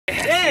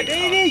Yeah,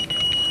 baby!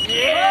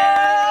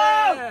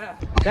 Yeah!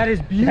 That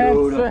is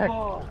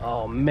beautiful.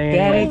 Oh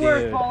man,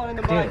 Dude. Falling in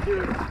the mud,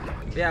 dude.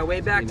 Yeah, way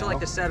back to like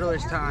the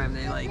settlers' time.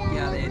 They like,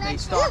 they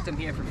stalked him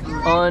here for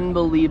food.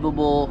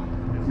 Unbelievable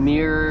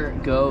mirror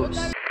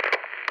ghost.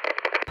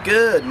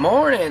 Good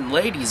morning,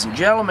 ladies and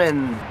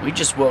gentlemen. We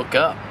just woke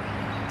up.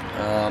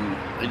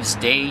 It's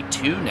day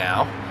 2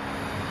 now,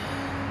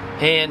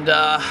 and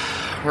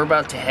we're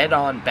about to head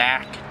on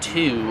back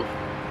to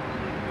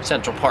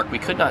Central Park. We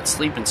could not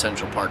sleep in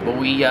Central Park, but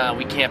we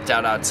camped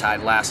out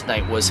outside. Last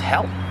night was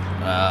hell.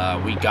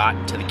 We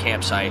got to the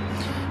campsite.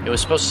 It was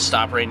supposed to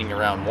stop raining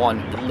around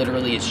 1, but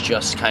literally it's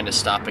just kind of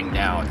stopping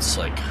now. It's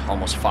like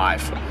almost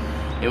 5.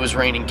 It was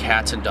raining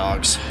cats and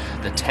dogs.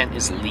 The tent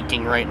is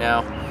leaking right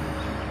now.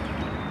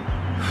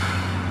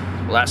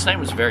 Last night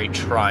was very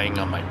trying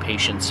on my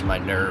patience and my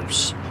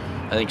nerves.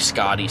 I think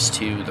Scotty's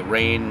too. The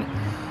rain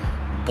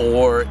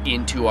bore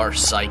into our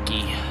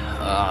psyche.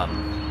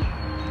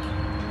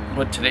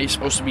 But today's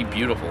supposed to be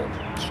beautiful,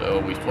 so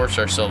we forced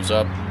ourselves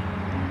up,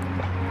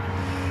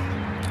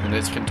 and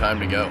it's time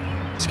to go.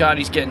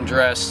 Scotty's getting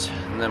dressed,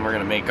 and then we're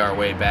gonna make our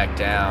way back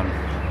down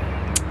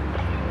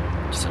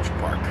to Central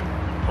Park.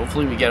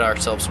 Hopefully we get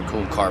ourselves some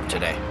cool carp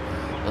today.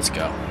 Let's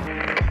go.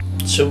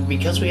 So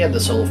because we had the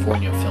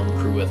SOLIFORNIA film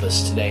crew with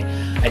us today,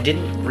 I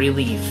didn't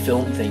really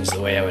film things the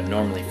way I would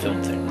normally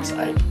film things.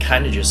 I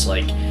kind of just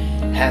like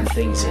have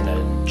things in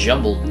a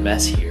jumbled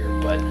mess here,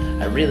 but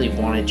I really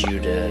wanted you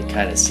to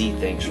kind of see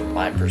things from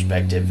my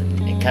perspective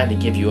and kind of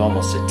give you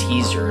almost a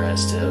teaser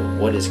as to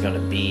what is going to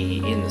be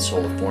in the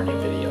SOLIFORNIA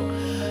video.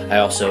 I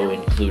also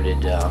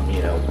included,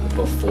 you know,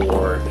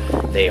 before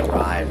they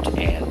arrived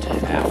and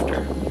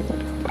after.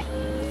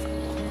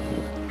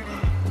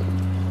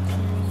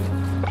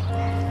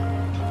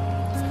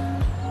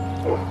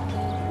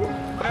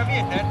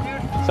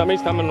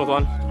 Somebody's coming with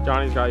one.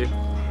 Johnny's got you.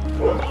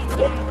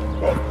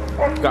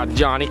 Got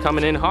Johnny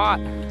coming in hot.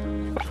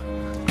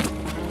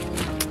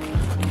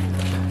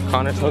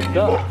 Connor's hooked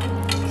up.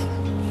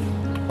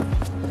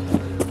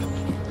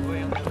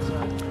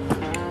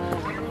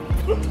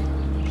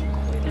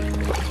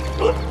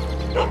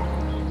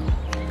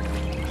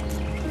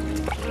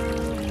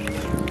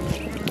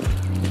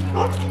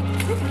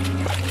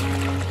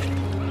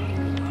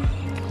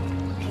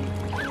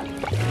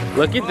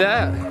 Look at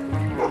that.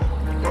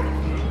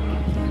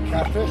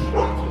 Catfish?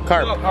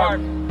 Carp. Oh,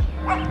 carp.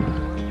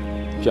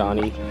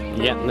 Johnny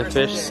getting the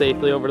fish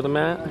safely over the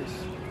mat.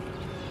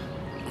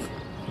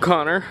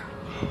 Connor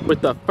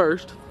with the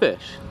first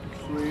fish.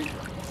 Sweet.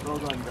 Well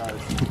done, guys.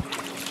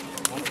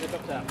 Want to pick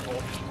up that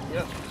pole?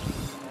 Yep.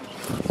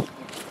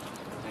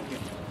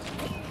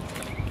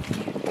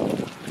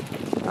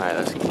 Alright,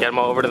 let's get him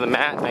over to the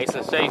mat, nice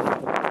and safe.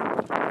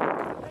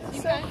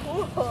 So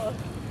cool.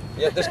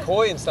 Yeah, there's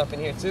koi and stuff in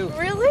here too.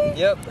 Really?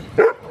 Yep.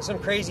 There's some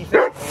crazy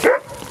fish.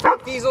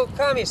 Diesel,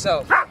 calm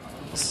yourself.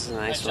 This is a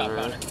nice one,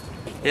 Connor.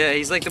 Yeah,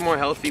 he's like the more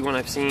healthy one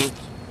I've seen.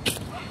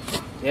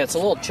 Yeah, it's a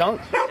little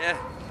chunk. Yeah.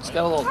 It's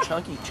got a little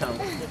chunky chunk.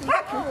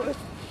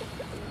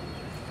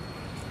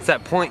 It's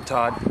that point,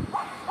 Todd.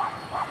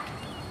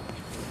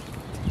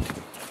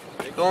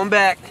 Going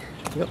back.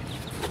 Yep.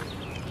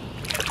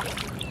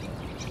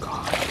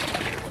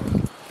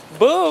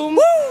 Boom!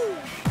 Woo!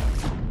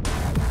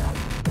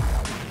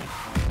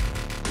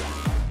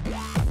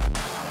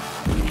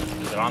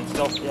 Is it on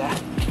still? Yeah.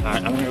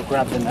 Alright, I'm gonna go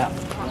grab the net.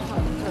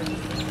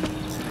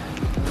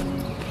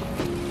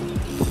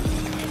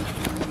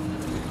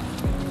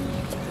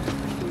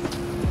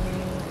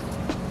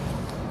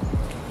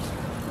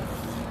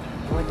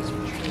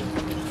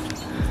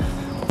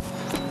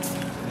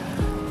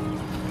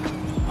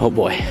 Oh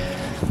boy.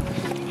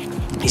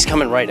 He's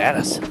coming right at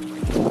us.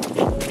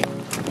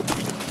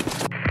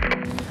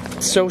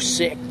 So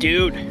sick,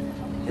 dude.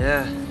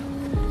 Yeah.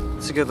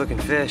 It's a good looking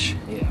fish.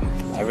 Yeah.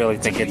 I really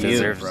think it cute,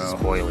 deserves bro. this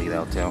boilie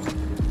though too.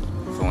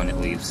 For when it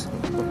leaves.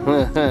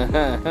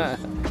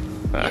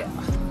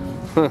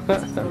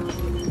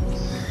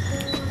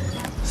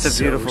 It's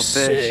a beautiful fish.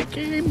 Sick,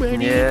 eh,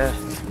 buddy? Yeah.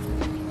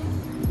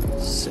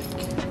 Sick.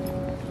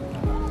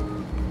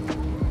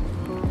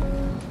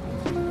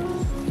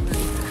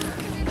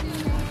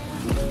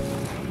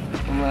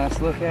 One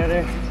last look at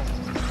her.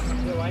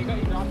 Why you got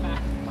your drop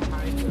back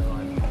behind you?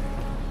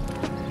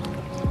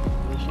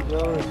 There she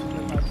goes.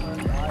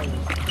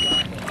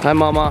 Hi,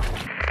 Mama.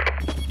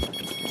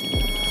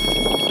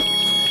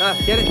 Ah,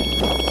 get it.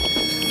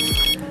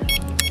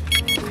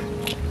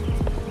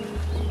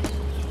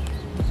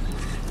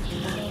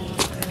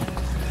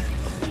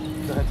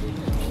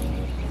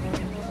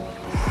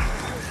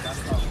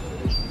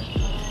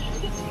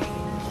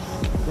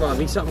 Come on,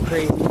 be something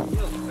crazy.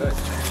 Good.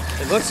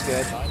 It looks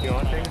good. You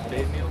want things?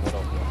 Dave meal?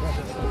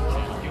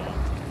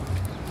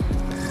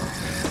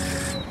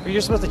 Are you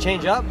just supposed to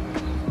change up?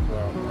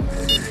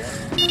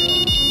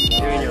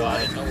 Doing your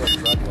line. I know where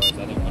Fred was. I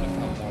didn't want to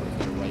come more to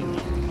the right.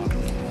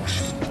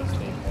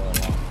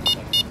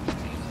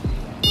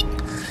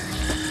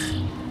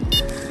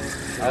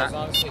 I was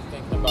honestly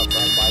thinking about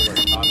going by where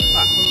Connor is.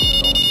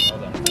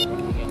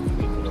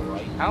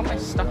 How am I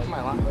stuck in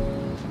my line?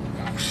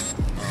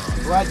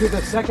 Well, dude,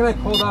 the second I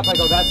pulled up, I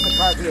go, that's the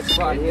carpiest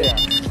spot here. Yeah.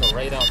 So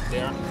right out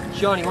there.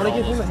 Sean, you want to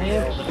give him a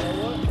hand?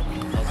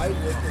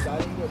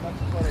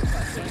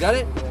 You got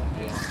it?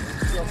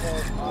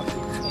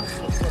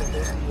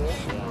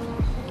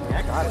 Yeah,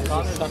 I got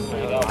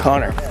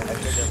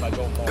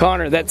it.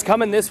 Connor, that's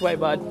coming this way,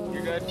 bud.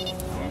 You're good. I'm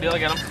gonna be able to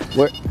get him.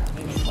 Where?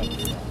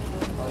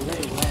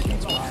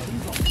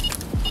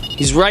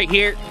 He's right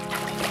here.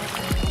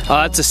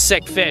 Oh, that's a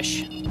sick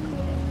fish.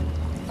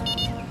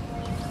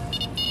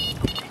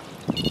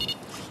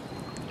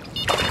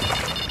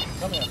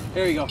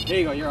 There you go. There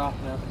you go. You're off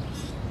now.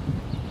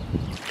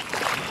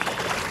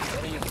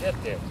 What do you hit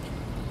there?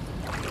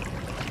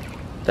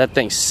 That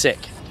thing's sick.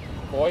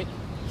 Boy?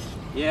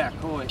 Yeah,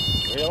 koi.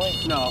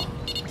 Really? No.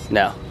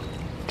 No.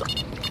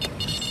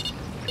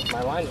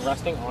 My line's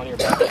resting on your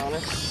back on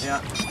it.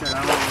 Yeah, good. I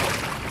don't know.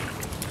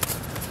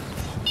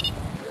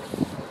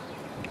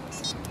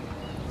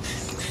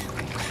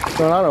 What's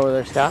going on over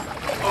there, Scott?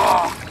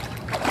 Oh!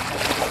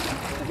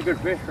 That's a good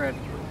fish, Fred.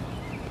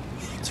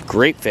 It's a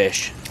great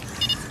fish.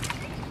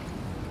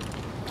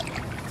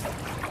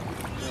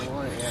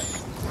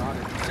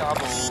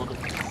 Doubled.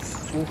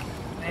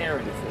 There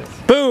it is.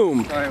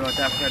 Boom! Sorry about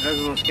that, Fred. That was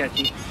a little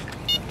sketchy.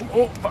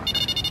 Oh, fuck.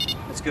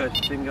 That's good.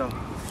 Didn't go.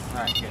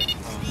 Alright, good.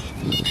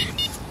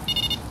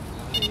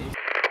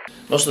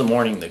 Most of the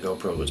morning, the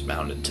GoPro was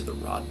mounted to the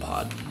rod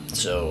pod.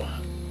 So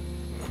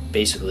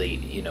basically,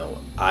 you know,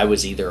 I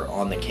was either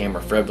on the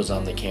camera, Fred was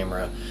on the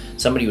camera,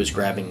 somebody was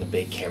grabbing the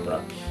big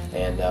camera,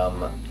 and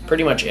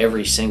pretty much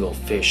every single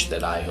fish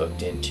that I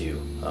hooked into,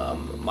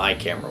 my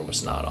camera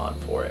was not on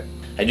for it.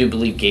 I do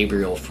believe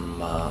Gabriel from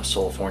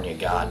SOLIFORNIA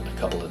got a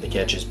couple of the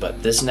catches,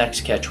 but this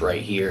next catch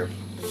right here,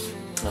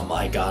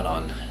 I got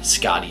on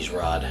Scotty's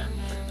rod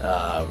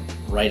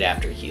right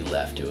after he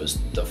left. It was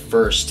the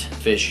first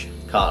fish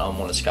caught on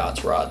one of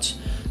Scott's rods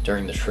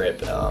during the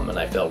trip, and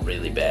I felt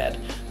really bad,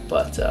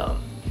 but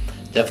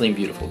definitely a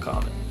beautiful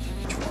comment.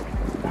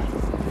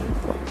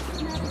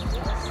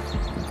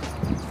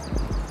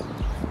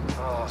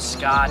 Oh,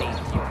 Scotty,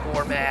 you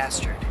poor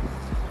bastard.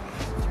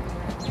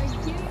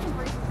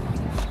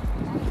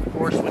 Of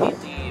course, when he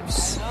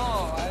leaves,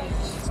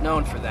 he's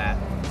known for that.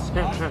 He's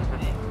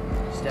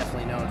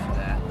definitely known for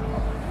that.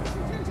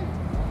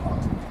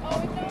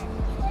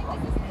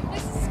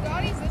 This is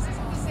Scotty's. This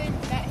isn't the same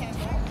net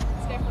handle.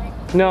 It's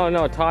different.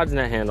 No, Todd's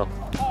net handle.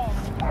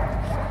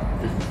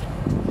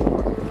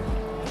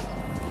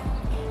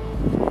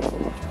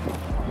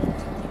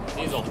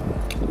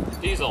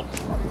 Diesel.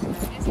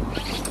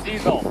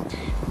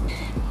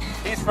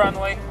 He's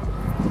friendly.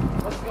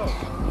 Let's go.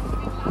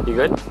 You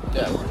good?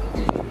 Yeah.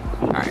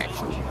 Alright.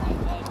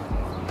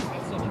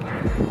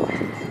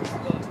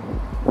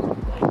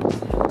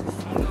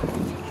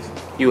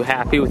 You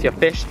happy with your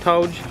fish,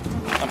 Toj?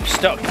 I'm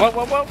stoked.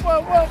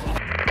 Whoa.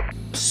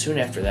 Soon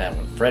after that,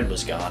 when Fred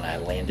was gone, I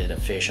landed a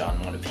fish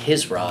on one of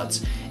his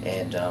rods,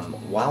 and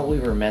while we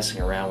were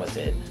messing around with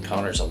it,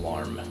 Connor's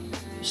alarm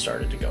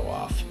started to go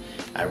off.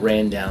 I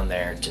ran down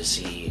there to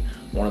see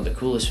one of the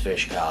coolest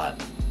fish caught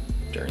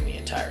during the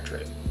entire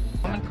trip.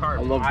 Carp,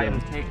 I love them.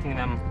 I'm taking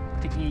them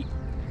to eat.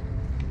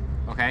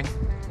 Okay?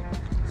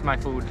 It's my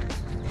food.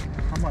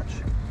 How much?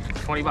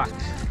 $20.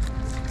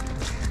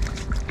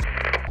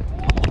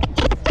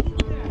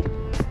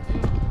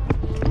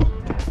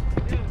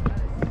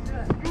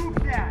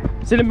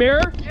 Is it a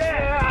mirror?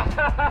 Yeah!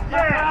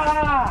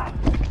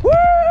 Woo!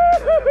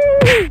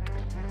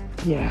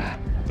 Yeah.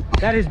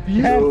 That is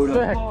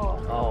beautiful.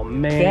 Oh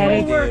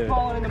man. So worth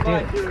falling in the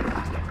mud, dude.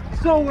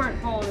 So worth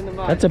falling in the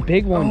mud. That's a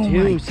big one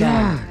too,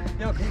 son.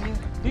 Yo, can you?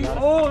 Dude,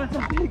 oh, that's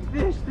a big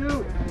fish,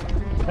 dude.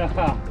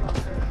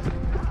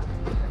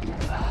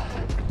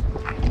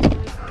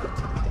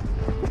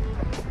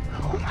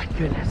 Oh my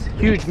goodness.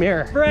 Huge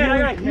mirror. Fred, I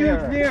got a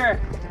huge mirror.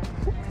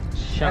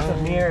 That's a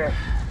mirror.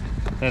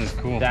 That is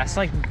cool. That's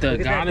like the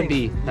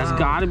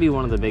gotta be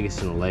one of the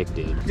biggest in the lake,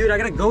 dude. Dude, I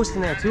got a ghost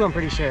in there too, I'm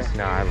pretty sure.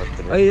 No, I looked at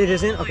it. Oh, it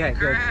isn't? Okay,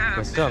 good.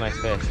 But still a nice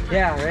fish.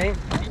 Yeah, right?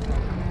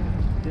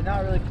 They're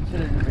not really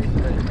considered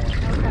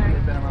invasive anymore.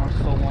 They've been around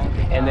so long.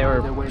 And they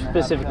were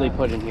specifically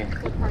put in here.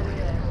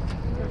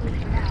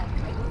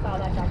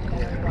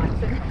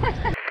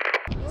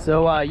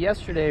 So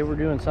yesterday we're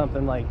doing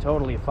something like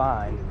totally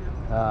fine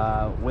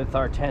with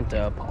our tent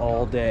up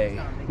all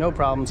day. No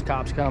problems.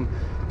 Cops come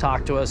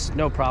talk to us.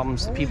 No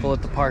problems. The people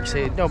at the park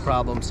say no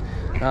problems.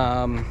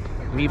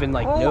 We even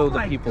like know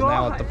the people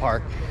now at the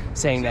park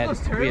saying that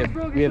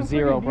we have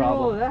zero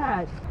problem.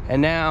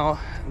 And now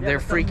they're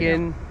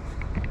freaking.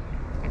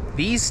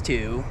 These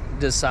two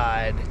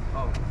decide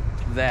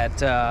that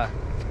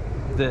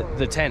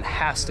the tent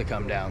has to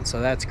come down, so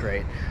that's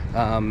great.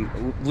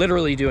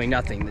 Literally doing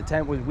nothing. The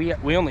tent was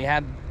we only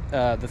had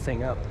the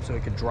thing up so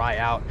it could dry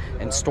out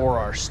and store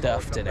our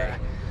stuff today,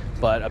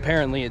 but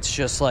apparently it's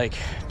just like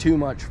too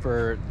much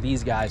for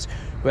these guys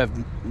who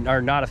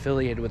are not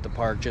affiliated with the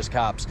park, just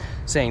cops,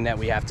 saying that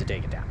we have to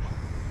take it down.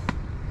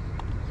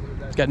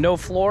 It's got no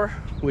floor,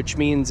 which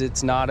means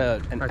it's not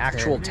an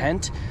actual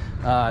tent.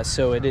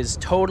 So it is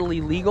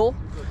totally legal.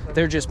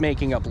 They're just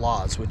making up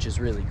laws, which is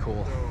really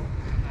cool.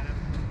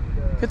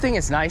 Good thing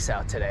it's nice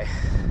out today.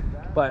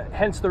 But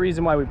hence the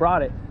reason why we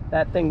brought it.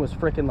 That thing was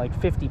freaking like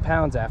 50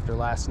 pounds after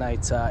last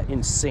night's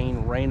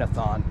insane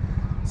rain-a-thon.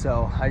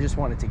 So I just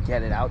wanted to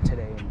get it out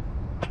today and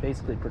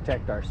basically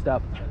protect our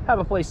stuff. Have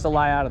a place to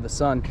lie out of the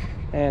sun.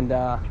 And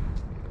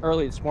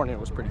early this morning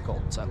it was pretty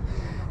cold. So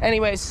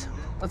anyways,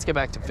 let's get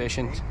back to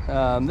fishing.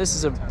 This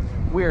is a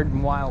weird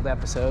and wild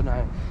episode.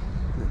 I'm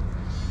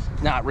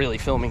not really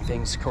filming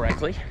things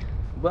correctly.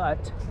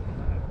 But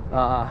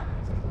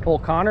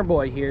old Connor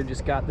boy here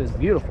just got this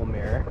beautiful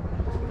mirror.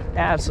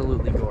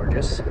 Absolutely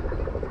gorgeous.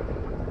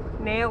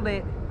 Nailed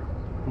it.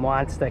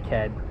 Monster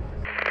head.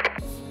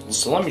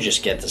 So let me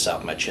just get this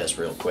off my chest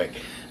real quick.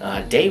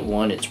 Day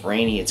one, it's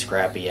rainy, it's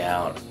crappy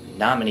out.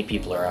 Not many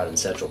people are out in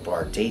Central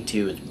Park. Day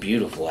two, it's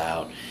beautiful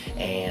out.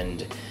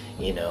 And,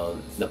 you know,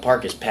 the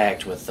park is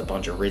packed with a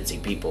bunch of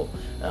ritzy people.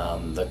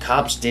 The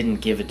cops didn't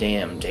give a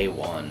damn day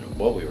one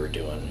what we were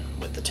doing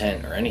with the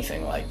tent or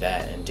anything like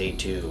that. And day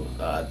two,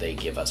 they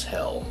give us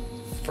hell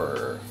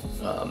for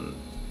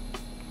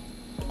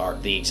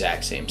the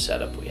exact same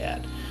setup we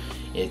had.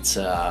 It's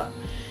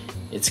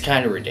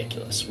kind of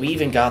ridiculous. We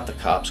even got the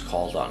cops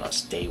called on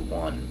us day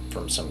one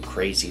from some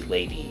crazy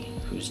lady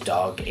whose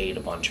dog ate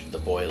a bunch of the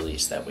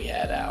boilies that we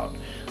had out.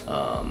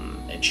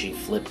 And she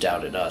flipped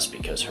out at us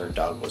because her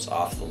dog was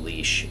off the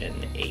leash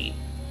and ate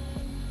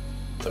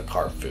the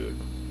carp food.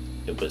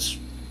 It was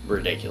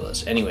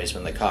ridiculous. Anyways,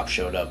 when the cops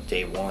showed up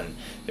day one,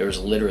 there was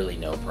literally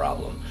no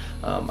problem.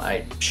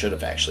 I should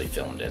have actually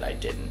filmed it. I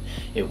didn't.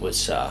 It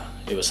was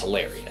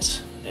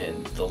hilarious.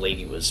 And the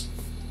lady was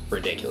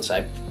ridiculous.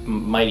 I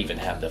might even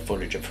have the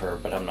footage of her,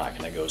 but I'm not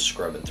going to go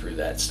scrubbing through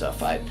that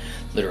stuff. I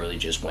literally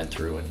just went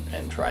through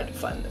and tried to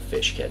find the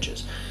fish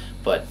catches.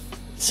 But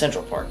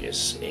Central Park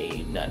is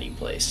a nutty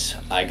place.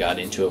 I got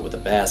into it with a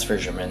bass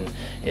fisherman.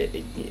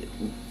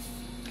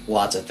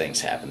 Lots of things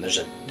happen.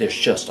 There's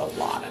just a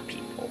lot of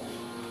people.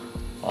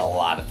 A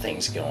lot of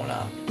things going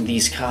on.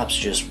 These cops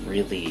just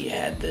really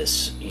had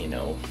this, you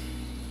know,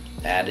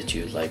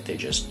 attitude like they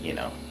just, you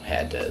know,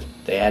 had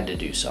to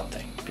do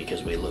something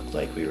because we looked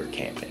like we were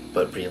camping,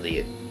 but really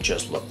it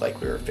just looked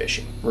like we were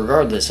fishing.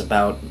 Regardless,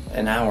 about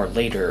an hour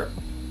later,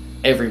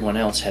 everyone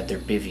else had their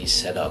bivvies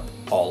set up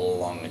all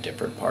along a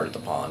different part of the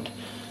pond.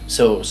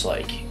 So it was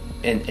like,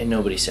 and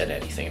nobody said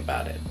anything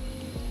about it.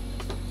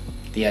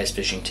 The ice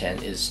fishing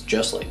tent is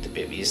just like the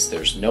bivvies.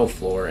 There's no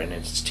floor, and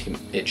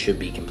it should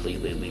be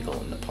completely legal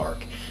in the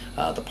park.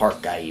 The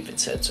park guy even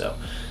said so.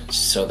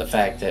 So the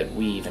fact that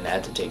we even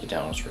had to take it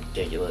down was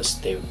ridiculous.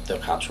 The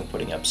cops were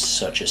putting up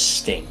such a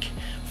stink.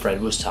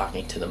 Fred was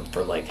talking to them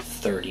for like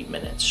 30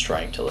 minutes,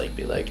 trying to like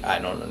be like, I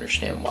don't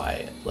understand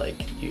why,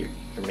 like you're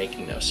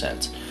making no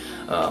sense.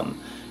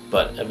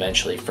 But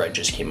eventually Fred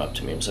just came up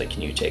to me and was like,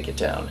 can you take it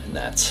down? And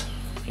that's,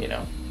 you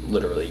know,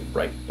 literally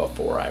right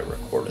before I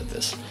recorded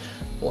this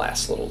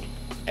last little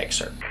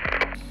excerpt.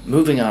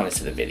 Moving on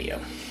into the video.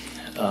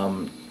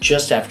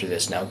 Just after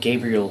this, now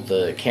Gabriel,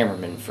 the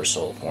cameraman for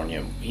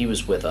SOLIFORNIA, he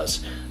was with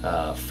us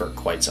for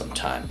quite some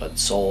time, but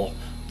Sol,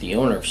 the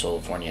owner of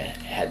SOLIFORNIA,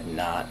 had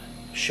not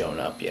shown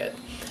up yet.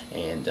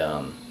 And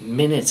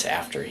minutes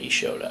after he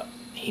showed up,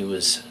 he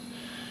was,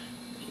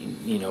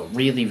 you know,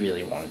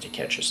 really wanted to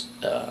catch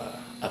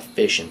a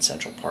fish in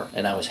Central Park.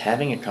 And I was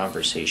having a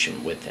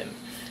conversation with him,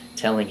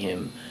 telling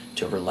him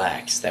to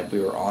relax, that we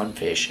were on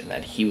fish and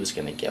that he was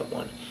going to get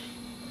one.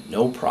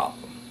 No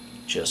problem.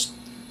 Just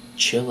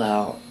chill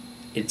out.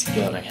 It's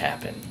gonna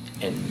happen.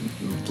 And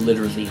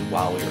literally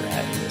while we were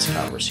having this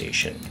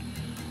conversation,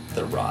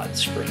 the rod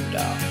screamed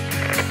out.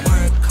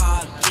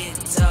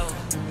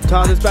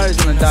 Todd, this battery's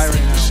gonna die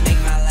right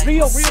now.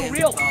 Real.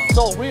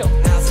 So real.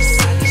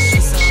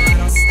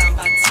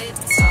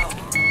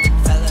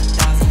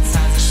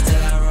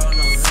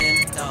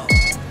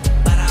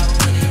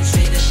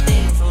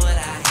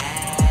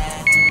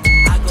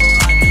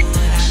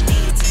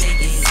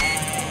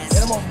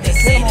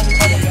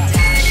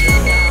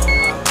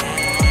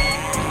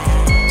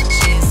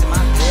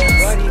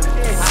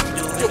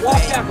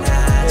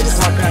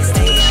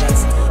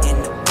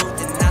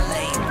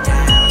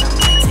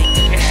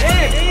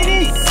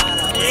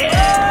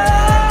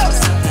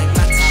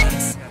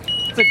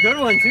 That's a good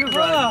one too,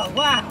 bro. Oh,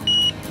 wow.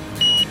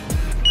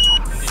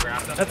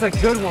 That's a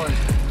good one.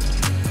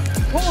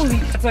 Holy,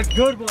 that's a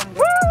good one.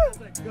 Woo!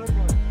 That's a good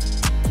one.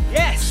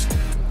 Yes!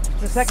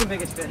 It's the second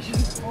biggest fish.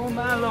 Oh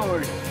my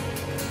lord.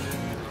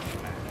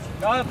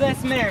 God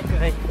bless America.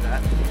 Thank you for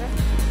that.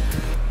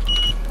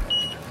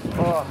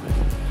 Oh.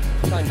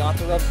 Trying not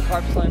to rub the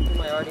carp slime through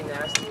my already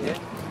nasty hit.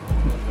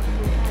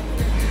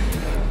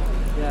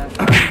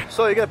 Yeah.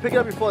 So you gotta pick it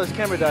up before this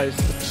camera dies.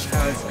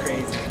 That was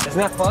crazy. Isn't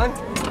that fun?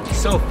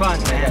 So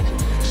fun, man.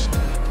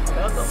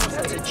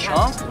 That's a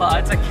chunk,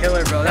 but That's a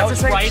killer, bro. that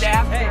was right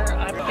after. Hey,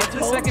 it's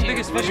the second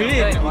biggest fish of the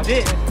day. You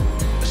did.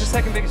 It's the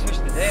second biggest fish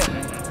of the day,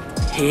 man.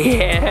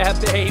 Yeah,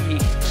 baby.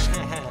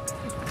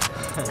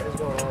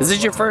 Is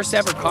this your first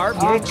ever carp?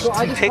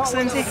 Picks,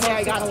 Lindsay? Yeah,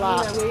 I got a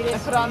lot. I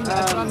put on the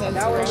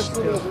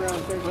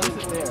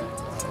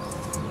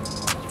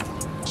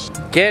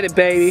Get it,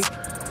 baby.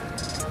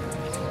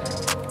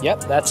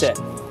 Yep, that's it.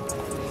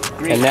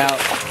 And now,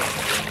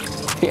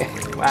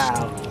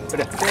 Wow. What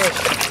a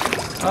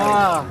fish.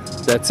 Ah.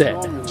 that's it.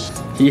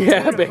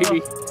 Yeah,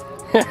 baby.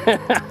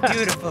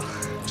 Beautiful.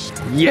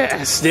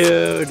 Yes,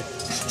 dude.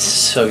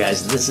 So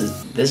guys, this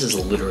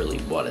is literally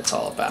what it's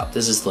all about.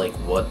 This is like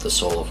what the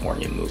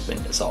SOLIFORNIA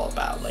movement is all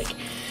about. Like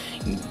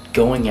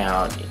going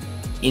out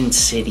in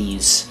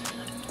cities,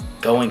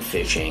 going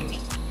fishing,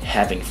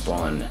 having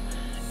fun,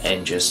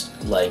 and just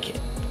like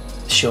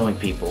showing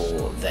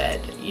people that,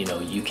 you know,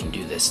 you can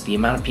do this. The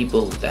amount of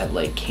people that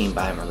like came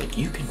by and were like,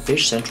 you can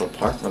fish Central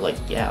Park. We're like,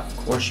 yeah, of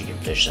course you can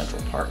fish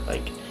Central Park.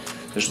 Like,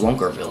 there's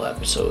Lunkerville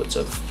episodes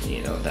of,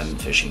 you know, them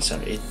fishing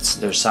Central.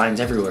 There's signs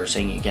everywhere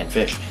saying you can't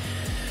fish.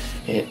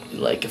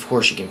 Like, of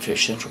course you can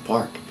fish Central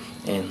Park.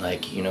 And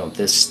like, you know,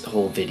 this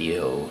whole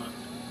video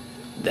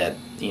that,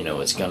 you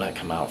know, it's gonna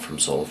come out from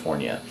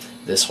SOLIFORNIA,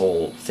 this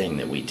whole thing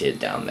that we did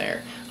down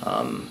there,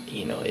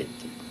 you know,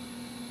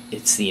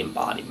 it's the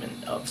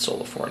embodiment of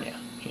SOLIFORNIA.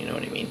 You know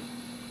what I mean?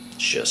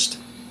 It's just,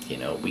 you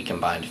know, we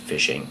combined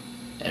fishing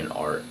and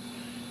art,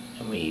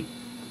 and we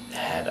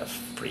had a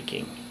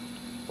freaking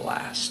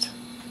blast.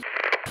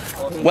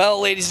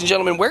 Well, ladies and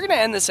gentlemen, we're gonna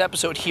end this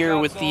episode here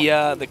with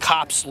the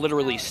cops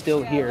literally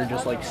still here,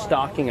 just like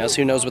stalking us.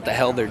 Who knows what the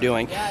hell they're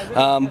doing?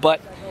 But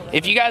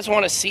if you guys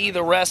want to see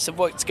the rest of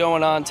what's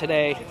going on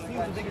today,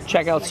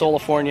 check out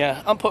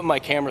SOLIFORNIA. I'm putting my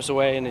cameras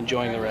away and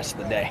enjoying the rest of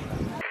the day.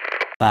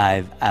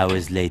 5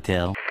 hours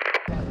later.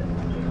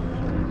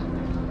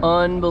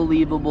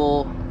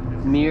 Unbelievable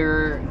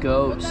mirror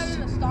ghost.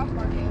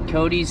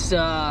 Cody's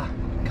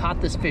caught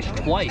this fish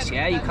twice.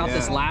 Yeah, you caught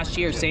this last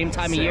year, same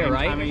time of year,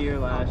 right? Same time of year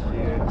last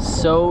year.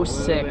 So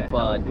sick,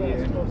 bud.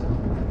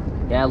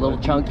 Yeah, a little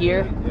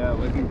chunkier. Yeah,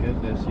 looking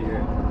good this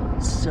year.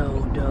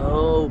 So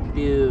dope,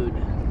 dude.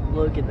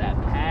 Look at that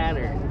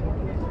pattern.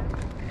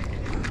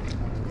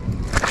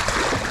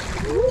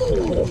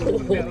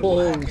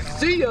 Oh,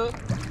 see ya.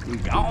 We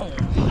gone.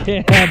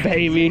 Yeah,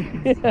 baby.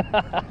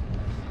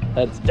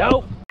 That's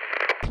dope.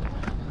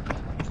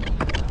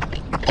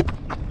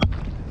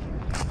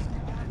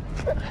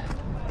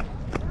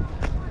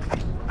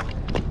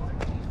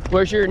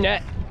 Where's your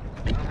net?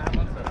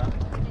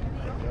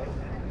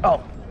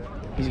 Oh,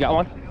 he's got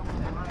one.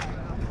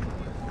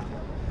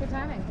 Good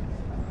timing.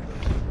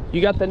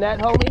 You got the net,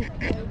 homie?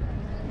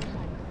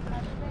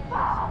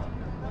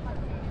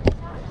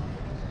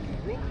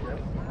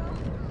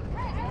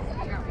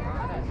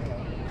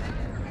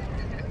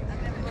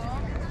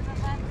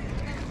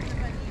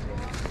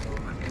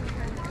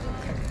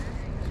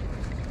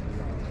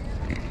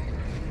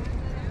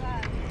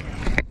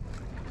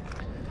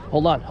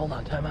 Hold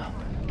on, time out.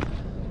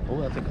 Oh,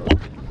 that's a ghost.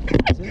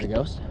 Is it a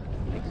ghost?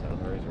 I think so,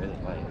 or it's really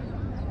light.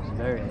 It's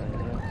very light.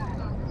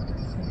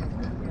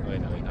 Wait,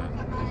 no, wait, not.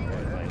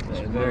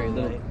 It's very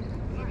light.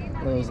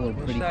 Those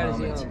little pretty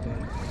comments.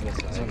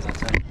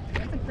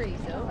 That's a pretty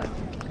silver.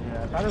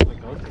 Yeah, I thought it was a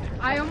ghost.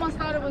 I almost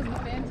thought it was the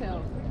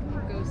fantail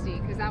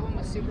ghosty because that one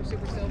was super,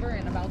 super silver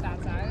and about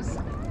that size.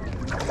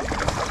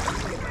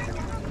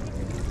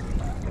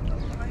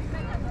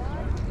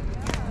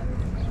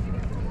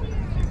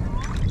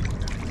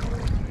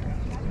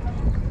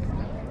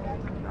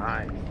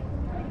 Nice.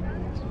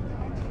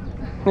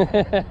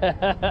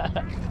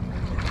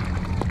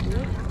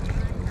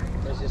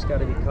 It's just got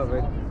to be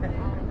covered.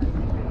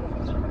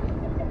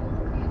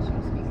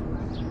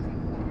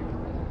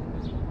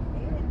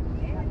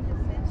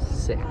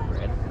 Sick,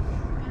 Brad.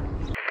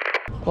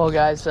 Well,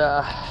 guys,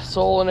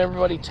 Sol and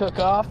everybody took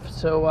off,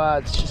 so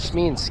it's just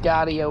me and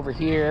Scotty over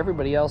here.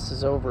 Everybody else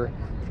is over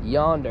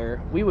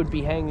yonder. We would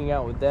be hanging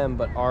out with them,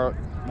 but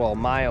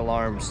my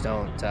alarms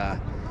don't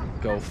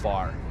go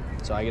far,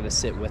 so I got to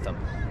sit with them.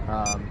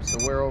 So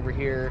we're over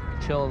here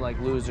chilling like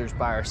losers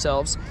by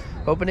ourselves,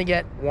 hoping to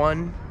get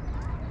one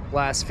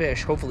last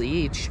fish, hopefully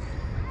each,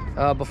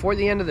 before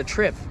the end of the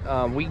trip.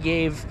 We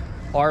gave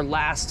our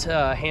last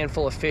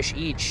handful of fish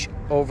each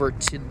over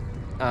to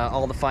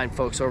all the fine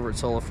folks over at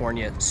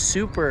SOLIFORNIA.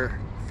 Super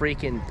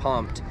freaking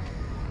pumped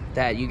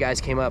that you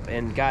guys came up.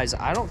 And guys,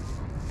 I don't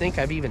think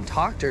I've even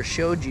talked or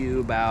showed you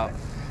about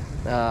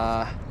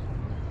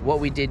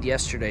what we did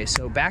yesterday.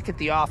 So back at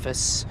the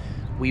office,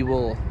 we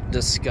will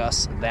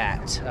discuss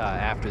that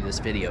after this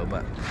video,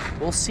 but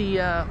we'll see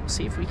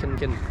if we can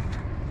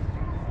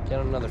get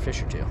another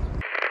fish or two.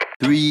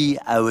 3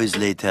 hours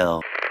later.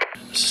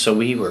 So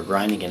we were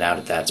grinding it out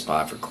at that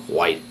spot for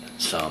quite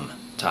some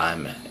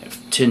time,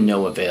 to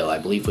no avail. I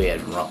believe we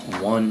had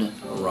one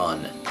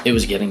run. It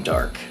was getting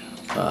dark.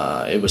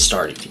 It was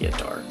starting to get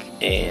dark,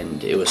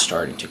 and it was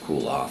starting to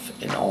cool off,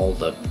 and all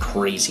the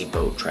crazy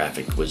boat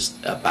traffic was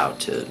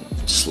about to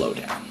slow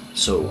down.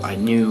 So I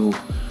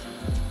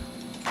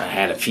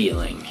had a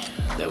feeling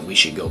that we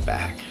should go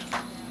back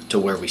to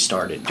where we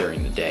started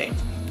during the day.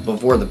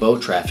 Before the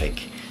boat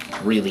traffic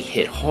really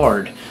hit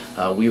hard,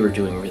 we were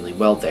doing really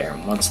well there.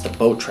 And once the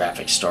boat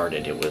traffic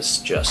started, it was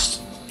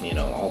just, you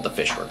know, all the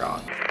fish were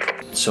gone.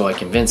 So I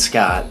convinced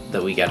Scott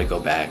that we got to go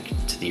back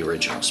to the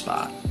original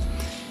spot.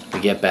 We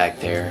get back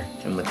there,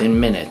 and within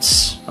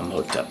minutes, I'm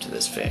hooked up to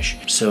this fish.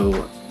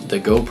 So the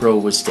GoPro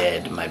was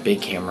dead, my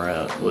big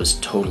camera was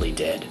totally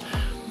dead.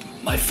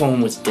 my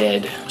phone was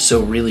dead,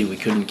 so really we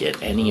couldn't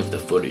get any of the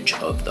footage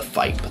of the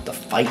fight. But the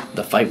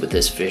fight with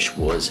this fish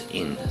was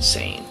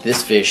insane.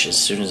 This fish, as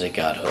soon as it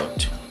got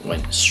hooked,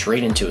 went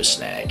straight into a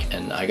snag,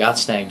 and I got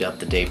snagged up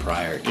the day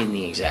prior in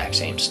the exact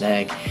same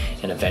snag,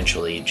 and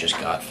eventually just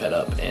got fed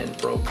up and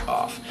broke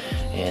off.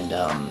 And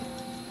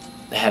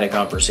I had a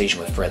conversation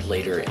with Fred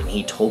later, and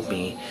he told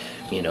me,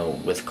 you know,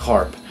 with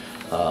carp,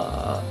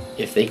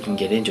 if they can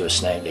get into a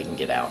snag, they can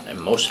get out, and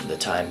most of the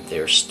time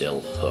they're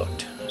still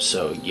hooked.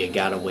 So you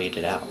gotta wait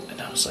it out.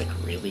 And I was like,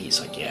 really?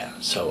 He's like, yeah.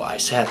 So I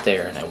sat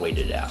there and I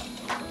waited it out,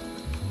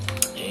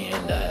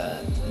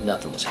 and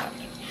nothing was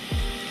happening.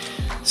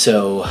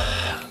 So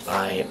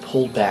I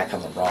pulled back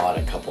on the rod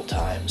a couple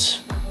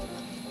times,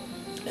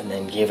 and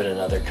then gave it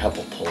another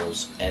couple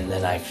pulls, and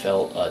then I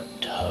felt a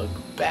tug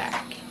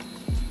back,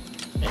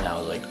 and I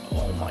was like,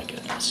 oh my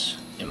goodness,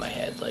 in my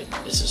head, like,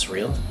 is this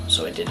real?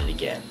 So I did it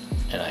again,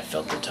 and I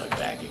felt the tug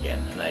back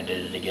again, and I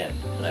did it again,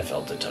 and I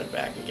felt the tug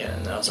back again,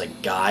 and I was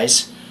like,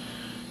 guys,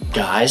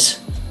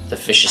 the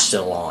fish is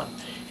still on.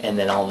 And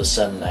then all of a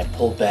sudden I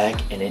pulled back,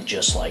 and it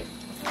just like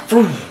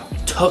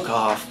took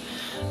off,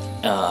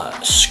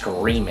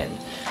 screaming,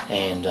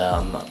 and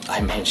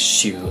I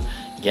managed to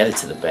get it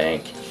to the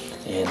bank,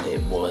 and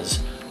it was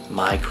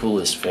my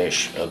coolest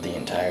fish of the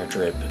entire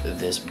trip.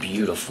 This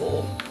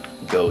beautiful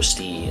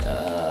ghosty.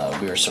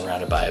 We were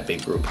surrounded by a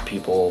big group of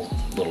people,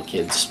 little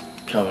kids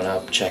coming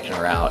up, checking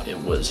her out. It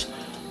was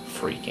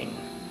freaking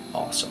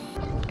awesome.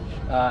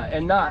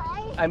 And not,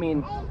 I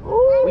mean,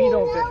 we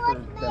don't fish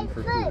for them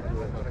for food,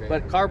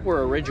 but carp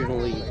were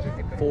originally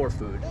for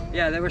food.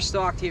 Yeah, they were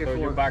stocked here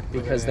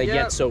because they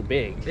get so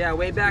big. Yeah,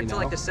 way back to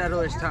like the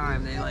settlers'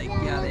 time, they like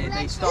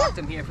they stocked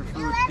them here for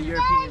food. The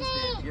Europeans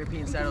did.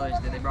 European settlers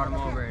did. They brought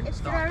them over and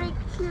stocked them.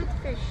 It's a very cute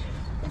fish.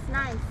 It's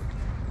nice.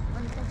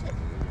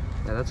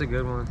 Yeah, that's a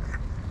good one.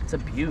 It's a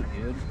beaut,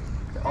 dude.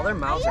 All their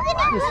mouths are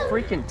black. This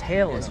freaking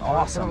tail is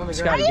awesome.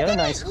 Scotty, get a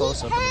nice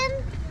close up.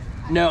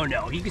 No,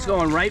 he's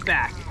going right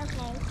back.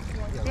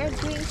 Okay. There's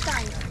green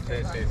signs.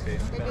 The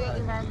big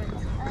environment.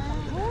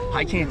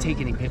 I can't take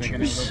any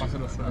pictures.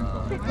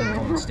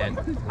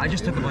 Instead, I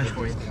just took a bunch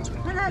for you. Yeah.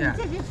 Good at that.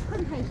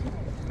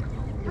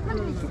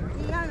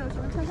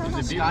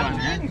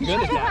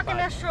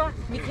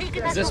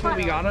 Is this what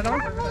we got it on?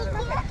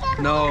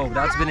 No,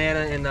 that's banana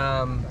and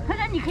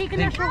pink.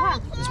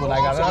 Is what I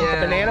got it on? Yeah.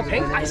 The banana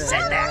pink? I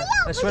said that!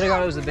 I swear to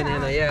God it was the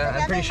banana, yeah.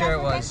 I'm pretty sure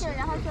it was.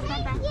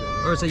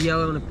 Or it's a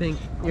yellow and a pink.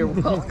 You're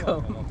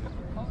welcome.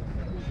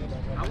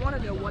 I want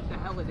to know what the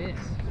hell it is.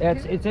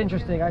 It's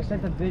interesting. I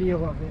sent a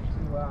video of it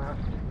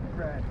to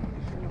Fred.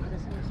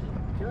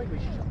 I feel like we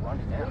should just run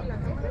it down.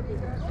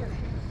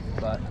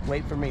 But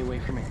wait for me.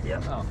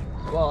 Yeah. Oh.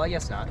 Well, I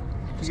guess not.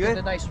 Just You get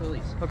good? a nice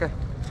release. Okay.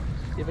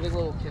 Give it a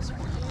little kiss for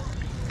me.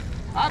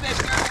 Ah, baby!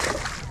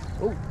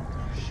 Oh,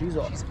 she's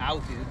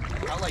out, dude.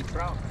 I like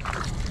trout.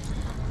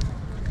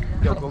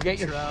 Yo, go get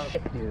your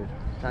shit, dude.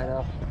 I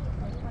know.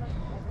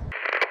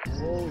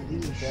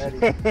 Holy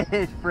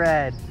shit.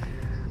 Fred.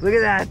 Look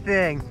at that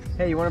thing.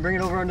 Hey, you want to bring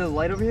it over under the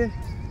light over here?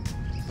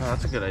 Oh,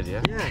 that's a good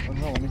idea. Yeah. Oh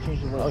no, let me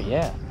change the light. Oh,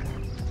 yeah.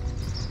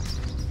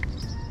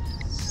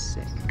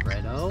 Sick,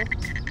 Fredo.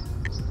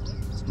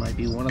 This might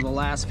be one of the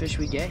last fish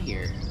we get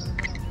here.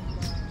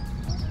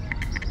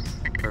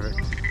 Perfect.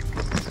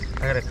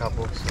 I got a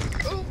couple.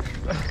 So.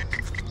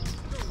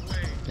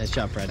 Nice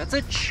job, Fred. That's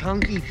a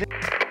chunky fish.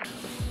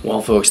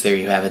 Well, folks, there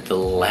you have it, the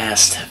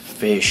last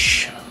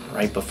fish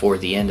right before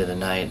the end of the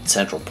night at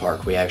Central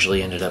Park. We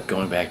actually ended up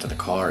going back to the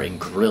car and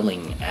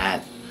grilling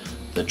at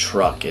the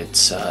truck.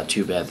 It's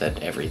too bad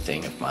that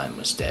everything of mine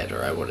was dead,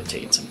 or I would have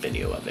taken some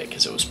video of it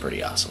because it was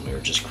pretty awesome. We were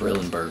just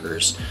grilling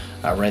burgers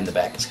right in the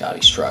back of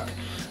Scotty's truck,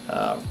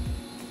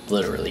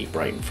 literally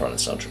right in front of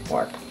Central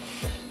Park.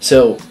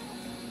 So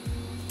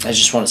I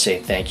just want to say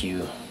thank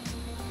you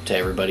to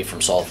everybody from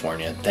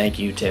SOLIFORNIA. Thank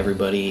you to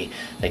everybody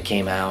that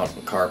came out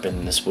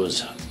carping. This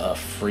was a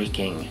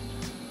freaking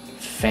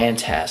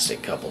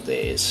fantastic couple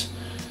days.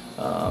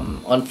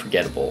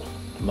 Unforgettable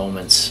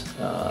moments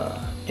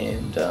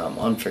and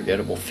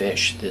unforgettable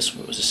fish. This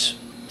was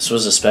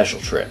a special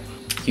trip.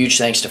 Huge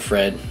thanks to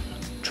Fred.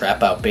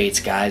 Trap Out Baits,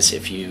 guys.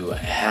 If you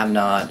have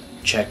not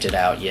checked it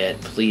out yet,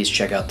 please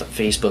check out the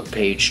Facebook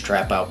page,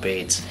 Trap Out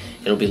Baits.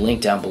 It'll be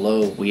linked down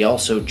below. We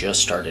also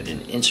just started an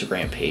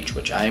Instagram page,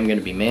 which I am going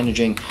to be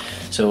managing.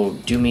 So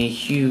do me a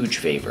huge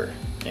favor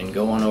and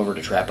go on over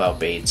to Trap Out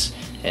Baits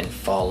and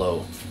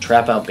follow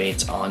Trap Out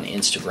Baits on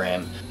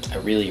Instagram. I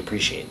really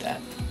appreciate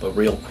that. But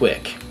real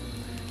quick,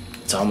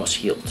 it's almost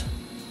healed.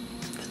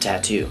 The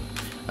tattoo.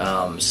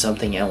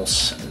 Something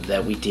else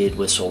that we did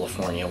with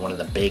SOLIFORNIA, one of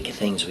the big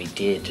things we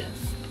did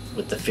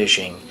with the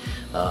fishing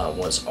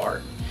was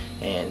art.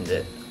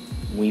 And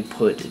we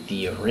put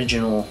the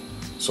original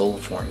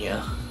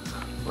SOLIFORNIA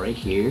right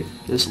here.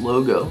 This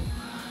logo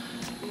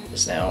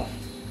is now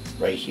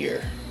right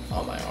here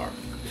on my arm.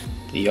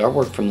 The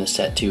artwork from this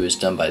tattoo is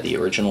done by the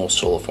original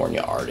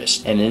SOLIFORNIA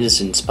artist, and it is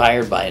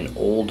inspired by an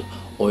old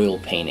oil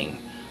painting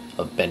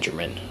of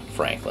Benjamin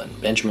Franklin.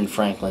 Benjamin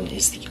Franklin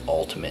is the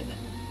ultimate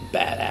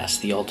badass,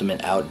 the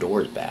ultimate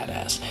outdoors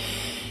badass.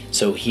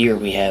 So here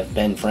we have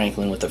Ben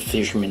Franklin with a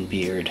fisherman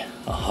beard,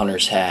 a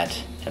hunter's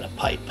hat, and a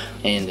pipe.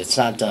 And it's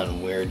not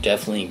done. We're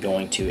definitely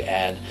going to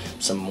add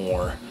some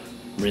more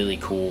really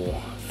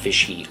cool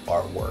fishy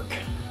artwork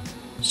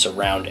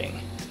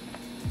surrounding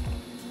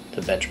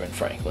the Benjamin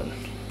Franklin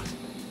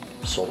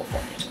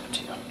SOLIFORNIA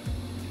tattoo.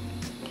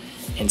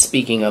 And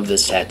speaking of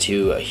this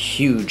tattoo, a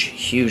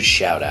huge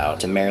shout out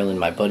to Marilyn,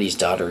 my buddy's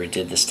daughter, who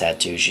did this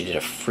tattoo. She did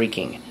a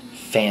freaking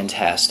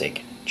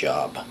fantastic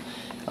job.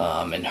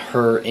 And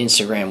her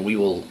Instagram we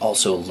will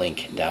also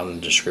link down in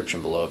the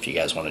description below if you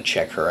guys want to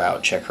check her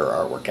out, check her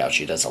artwork out.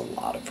 She does a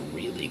lot of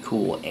really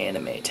cool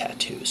anime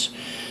tattoos.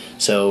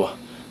 So,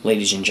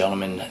 ladies and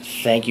gentlemen,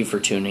 thank you for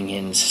tuning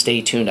in.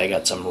 Stay tuned. I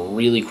got some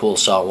really cool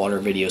saltwater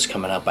videos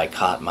coming up. I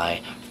caught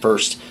my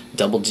first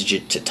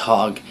double-digit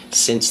tautog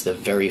since the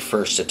very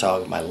first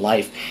tautog of my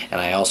life, and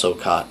I also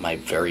caught my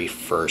very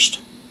first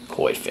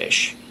koi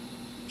fish.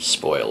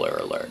 Spoiler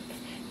alert.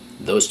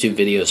 Those two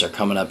videos are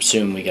coming up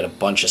soon. We got a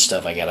bunch of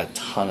stuff. I got a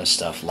ton of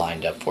stuff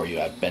lined up for you.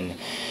 I've been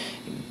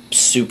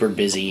super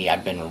busy.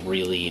 I've been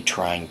really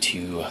trying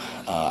to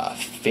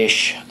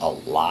fish a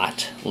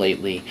lot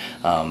lately,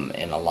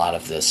 and a lot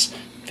of this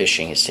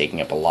fishing is taking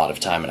up a lot of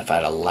time, and if I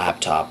had a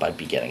laptop I'd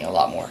be getting a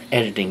lot more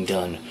editing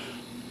done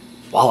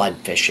while I'm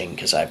fishing,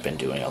 because I've been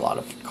doing a lot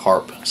of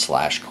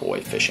carp/koi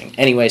fishing.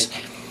 Anyways,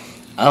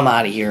 I'm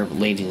out of here,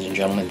 ladies and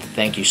gentlemen.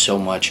 Thank you so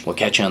much. We'll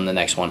catch you on the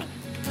next one.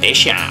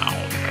 Fish out.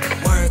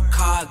 Work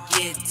hard,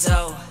 get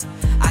dough.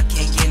 I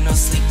can't get no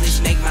sleep,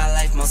 please make my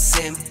life more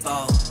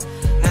simple.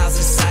 Miles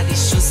inside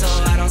these shoes so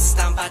I don't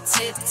stomp, I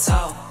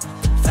tiptoe.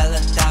 Fell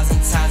 1,000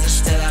 times and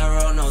still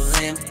I roll no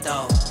limp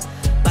though.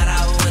 But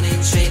I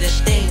wouldn't trade a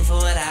thing for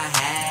what I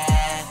had.